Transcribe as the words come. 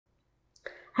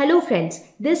Hello friends,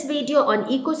 this video on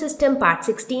Ecosystem Part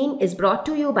 16 is brought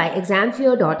to you by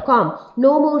examfear.com.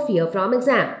 No more fear from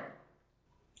exam.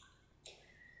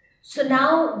 So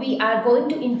now we are going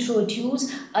to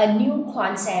introduce a new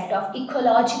concept of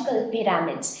ecological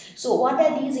pyramids. So what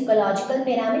are these ecological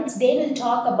pyramids? They will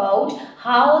talk about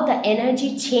how the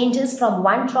energy changes from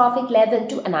one trophic level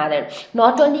to another.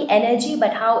 Not only energy,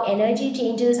 but how energy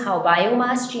changes, how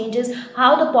biomass changes,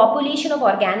 how the population of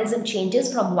organism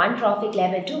changes from one trophic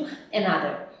level to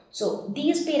another. So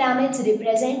these pyramids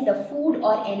represent the food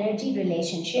or energy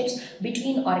relationships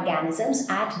between organisms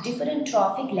at different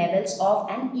trophic levels of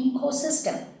an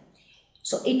ecosystem.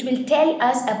 So it will tell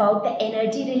us about the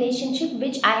energy relationship,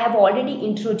 which I have already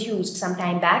introduced some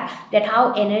time back, that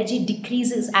how energy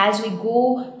decreases as we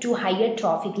go to higher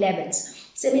trophic levels.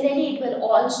 Similarly, it will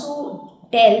also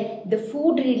tell the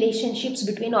food relationships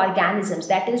between organisms,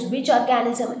 that is, which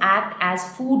organism act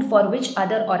as food for which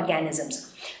other organisms.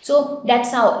 So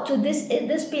that's how. So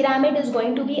this pyramid is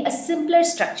going to be a simpler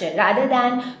structure rather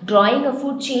than drawing a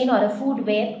food chain or a food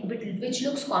web which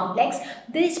looks complex.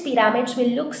 These pyramids will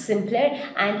look simpler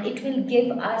and it will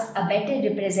give us a better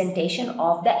representation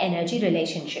of the energy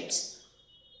relationships.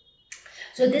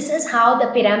 So this is how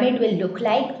the pyramid will look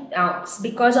like.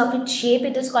 Because of its shape,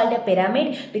 it is called a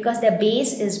pyramid because the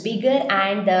base is bigger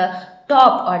and the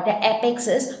top or the apex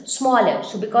is smaller.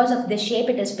 So because of the shape,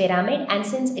 it is pyramid, and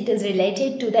since it is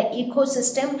related to the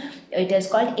ecosystem, it is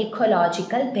called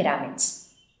ecological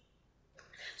pyramids.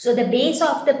 So the base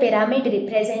of the pyramid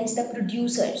represents the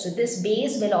producer. So this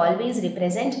base will always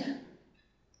represent,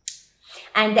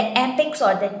 and the apex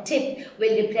or the tip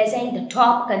will represent the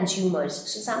top consumers.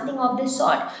 So something of this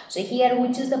sort. So here,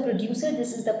 which is the producer?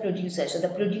 This is the producer. So the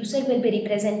producer will be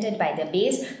represented by the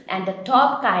base, and the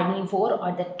top carnivore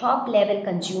or the top level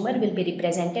consumer will be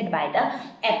represented by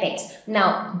the apex.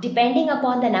 Now, depending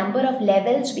upon the number of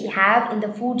levels we have in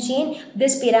the food chain,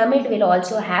 this pyramid will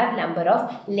also have number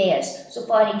of layers. So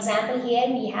for example, here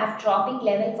we have trophic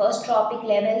level, first trophic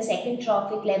level, second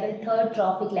trophic level, third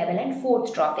trophic level, and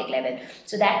fourth trophic level.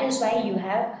 So that is why you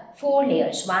have 4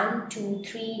 layers, 1, 2,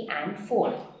 3 and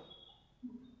 4.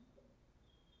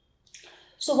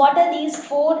 So what are these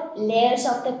 4 layers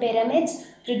of the pyramids?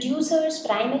 Producers,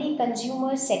 primary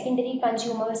consumers, secondary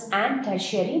consumers and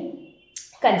tertiary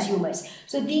consumers.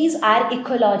 So these are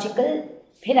ecological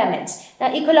pyramids.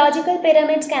 Now ecological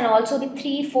pyramids can also be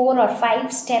 3, 4 or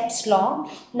 5 steps long.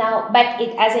 Now, but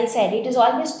as I said, it is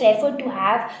always preferred to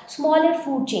have smaller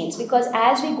food chains, because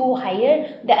as we go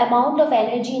higher, the amount of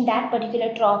energy in that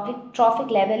particular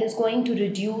trophic level is going to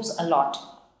reduce a lot.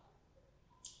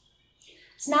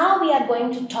 So now we are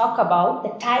going to talk about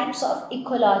the types of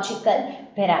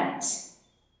ecological pyramids.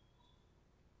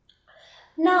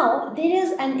 Now, there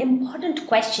is an important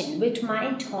question which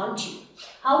might haunt you.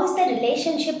 How is the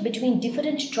relationship between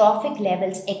different trophic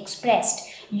levels expressed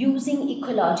using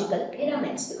ecological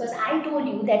pyramids? Because I told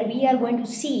you that we are going to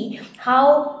see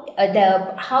how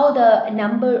the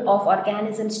number of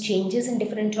organisms changes in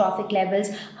different trophic levels,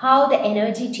 how the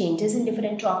energy changes in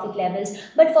different trophic levels.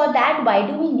 But for that, why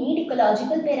do we need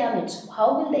ecological pyramids?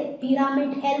 How will the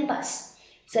pyramid help us?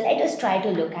 So let us try to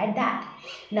look at that.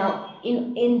 Now,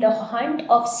 in the hunt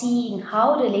of seeing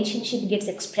how relationship gets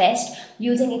expressed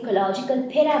using ecological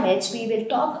pyramids, we will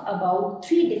talk about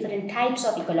 3 different types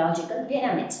of ecological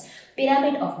pyramids.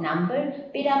 Pyramid of number,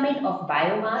 pyramid of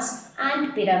biomass,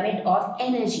 and pyramid of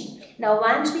energy. Now,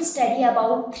 once we study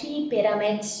about 3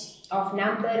 pyramids of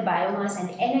number, biomass and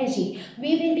energy,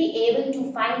 we will be able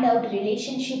to find out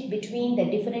relationship between the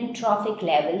different trophic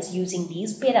levels using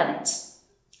these pyramids.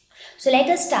 So let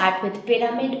us start with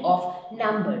pyramid of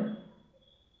number.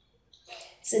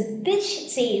 So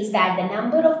this says that the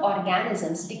number of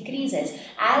organisms decreases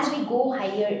as we go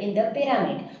higher in the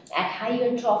pyramid at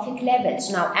higher trophic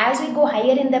levels. Now, as we go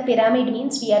higher in the pyramid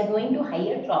means we are going to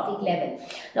higher trophic level.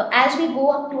 Now, as we go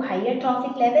up to higher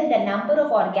trophic level, the number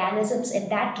of organisms at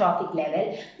that trophic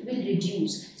level will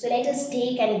reduce. So let us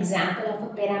take an example of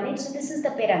a pyramid. So this is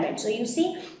the pyramid. So you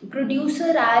see,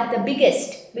 producers are the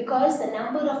biggest because the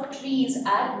number of trees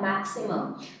are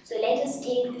maximum. So let us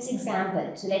take this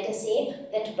example. So let us say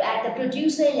that at the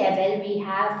producer level we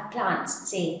have plants,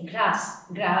 say grass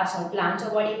or plants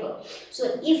or whatever.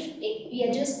 So if we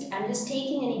are I'm just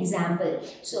taking an example.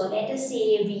 So let us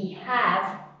say we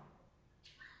have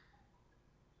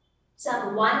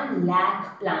some 1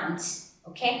 lakh plants,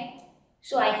 okay?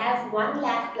 So I have 1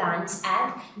 lakh plants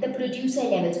at the producer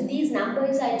level. So these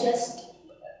numbers are just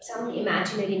some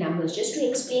imaginary numbers just to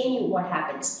explain you what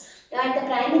happens. Now at the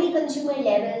primary consumer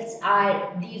levels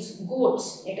are these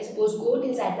goats. Let us suppose goat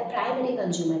is at the primary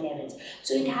consumer levels.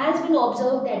 So it has been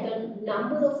observed that the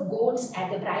number of goats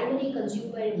at the primary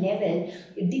consumer level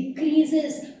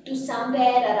decreases to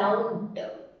somewhere around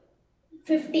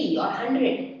 50 or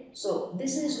 100. So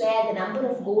this is where the number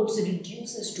of goats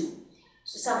reduces to.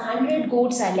 So some 100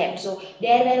 goats are left. So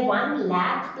there were 1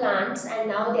 lakh plants and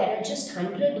now there are just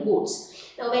 100 goats.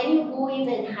 Now when you go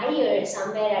even higher,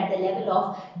 somewhere at the level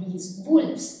of these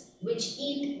wolves which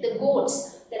eat the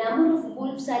goats, the number of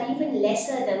wolves are even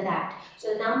lesser than that.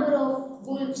 So the number of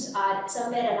wolves are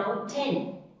somewhere around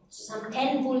 10. So some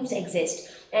 10 wolves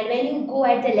exist. And when you go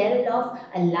at the level of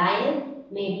a lion,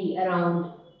 maybe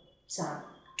around some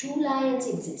 2 lions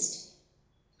exist.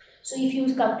 So if you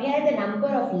compare the number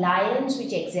of lions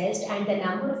which exist and the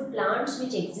number of plants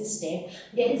which existed,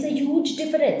 there is a huge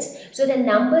difference. So the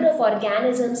number of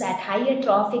organisms at higher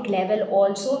trophic level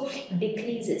also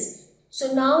decreases.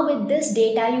 So now with this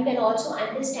data, you can also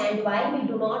understand why we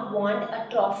do not want a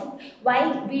trophic,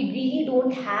 why we really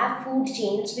don't have food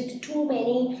chains with too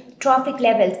many trophic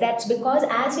levels. That's because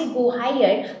as we go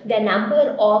higher, the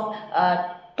number of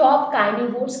top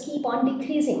carnivores keep on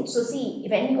decreasing. So see,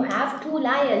 when you have 2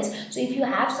 lions, so if you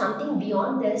have something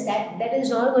beyond this, that is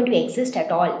not going to exist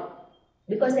at all,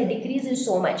 because the decrease is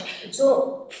so much.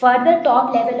 So further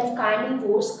top level of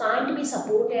carnivores can't be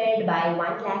supported by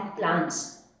 1 lakh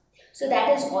plants. So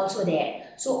that is also there.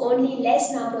 So only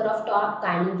less number of top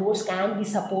carnivores can be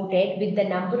supported with the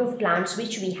number of plants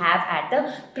which we have at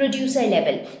the producer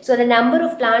level. So the number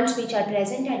of plants which are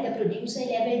present at the producer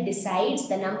level decides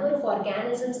the number of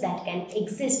organisms that can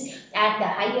exist at the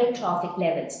higher trophic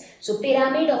levels. So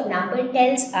pyramid of number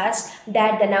tells us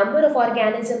that the number of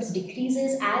organisms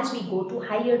decreases as we go to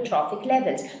higher trophic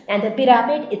levels, and the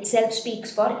pyramid itself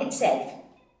speaks for itself.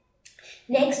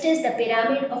 Next is the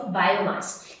pyramid of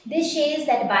biomass. This shows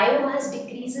that biomass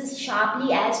decreases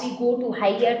sharply as we go to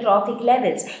higher trophic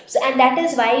levels. So, and that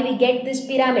is why we get this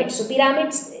pyramid. So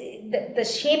pyramids, the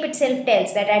shape itself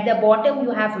tells that at the bottom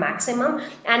you have maximum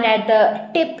and at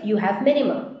the tip you have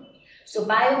minimum. So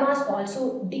biomass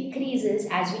also decreases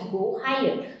as we go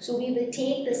higher. So we will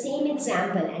take the same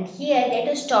example, and here let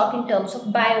us talk in terms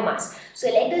of biomass. So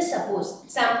let us suppose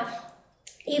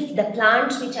if the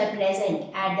plants which are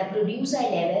present at the producer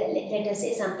level, let us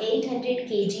say some 800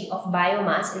 kg of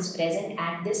biomass is present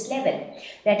at this level.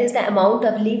 That is the amount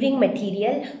of living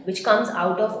material which comes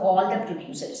out of all the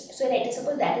producers. So let us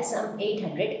suppose that is some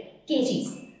 800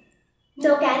 kgs.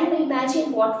 Now can you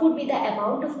imagine what would be the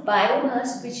amount of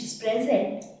biomass which is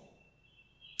present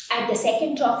at the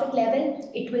second trophic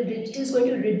level? It is going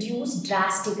to reduce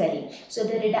drastically. So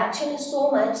the reduction is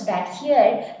so much that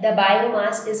here the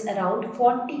biomass is around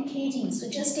 40 kg. So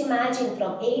just imagine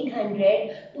from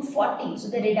 800 to 40. So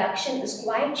the reduction is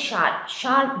quite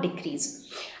sharp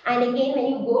decrease. And again,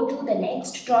 when you go to the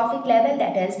next trophic level,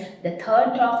 that is the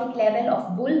third trophic level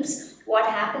of wolves, what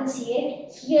happens here?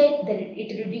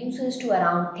 It reduces to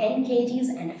around 10 kgs,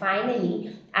 and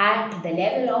finally at the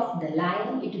level of the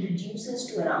lion, it reduces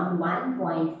to around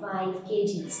 1.5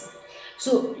 kgs.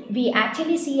 So we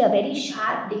actually see a very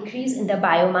sharp decrease in the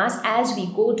biomass as we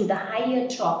go to the higher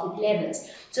trophic levels.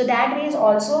 So that is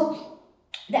also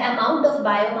the amount of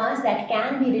biomass that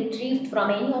can be retrieved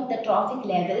from any of the trophic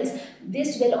levels.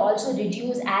 This will also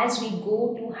reduce as we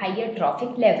go to higher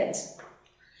trophic levels.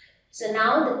 So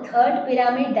now the third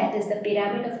pyramid, that is the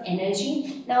pyramid of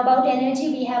energy. Now about energy,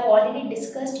 we have already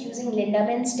discussed using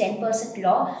Lindemann's 10%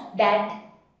 law that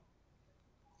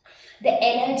the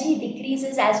energy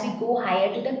decreases as we go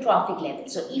higher to the trophic level.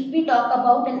 So if we talk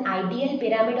about an ideal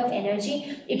pyramid of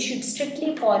energy, it should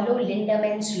strictly follow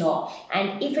Lindemann's law.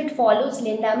 And if it follows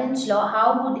Lindemann's law,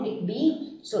 how would it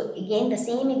be? So again the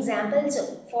same example. So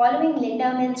following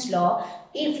Lindemann's law,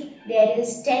 if there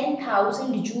is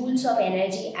 10,000 joules of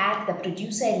energy at the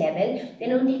producer level,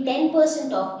 then only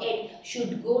 10% of it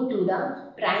should go to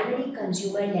the primary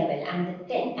consumer level, and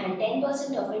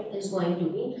 10% of it is going to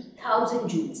be 1000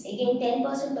 joules. Again,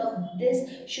 10% of this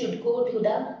should go to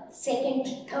the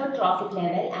third trophic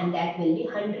level, and that will be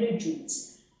 100 joules.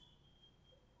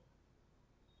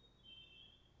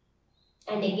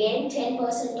 And again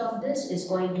 10% of this is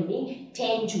going to be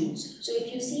 10 joules. So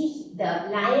if you see, the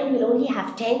lion will only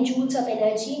have 10 joules of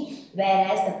energy,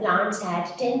 whereas the plants had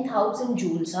 10,000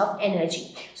 joules of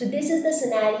energy. So this is the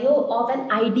scenario of an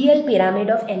ideal pyramid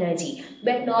of energy.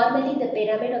 But normally the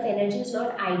pyramid of energy is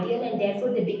not ideal, and therefore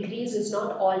the decrease is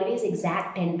not always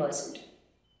exact 10%.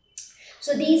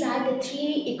 So these are the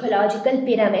 3 ecological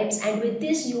pyramids, and with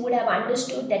this you would have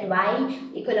understood that why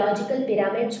ecological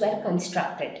pyramids were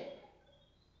constructed.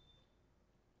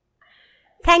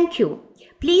 Thank you.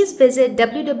 Please visit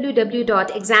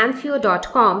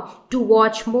www.examfear.com to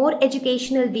watch more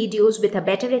educational videos with a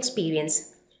better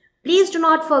experience. Please do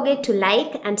not forget to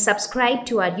like and subscribe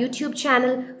to our YouTube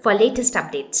channel for latest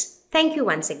updates. Thank you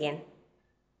once again.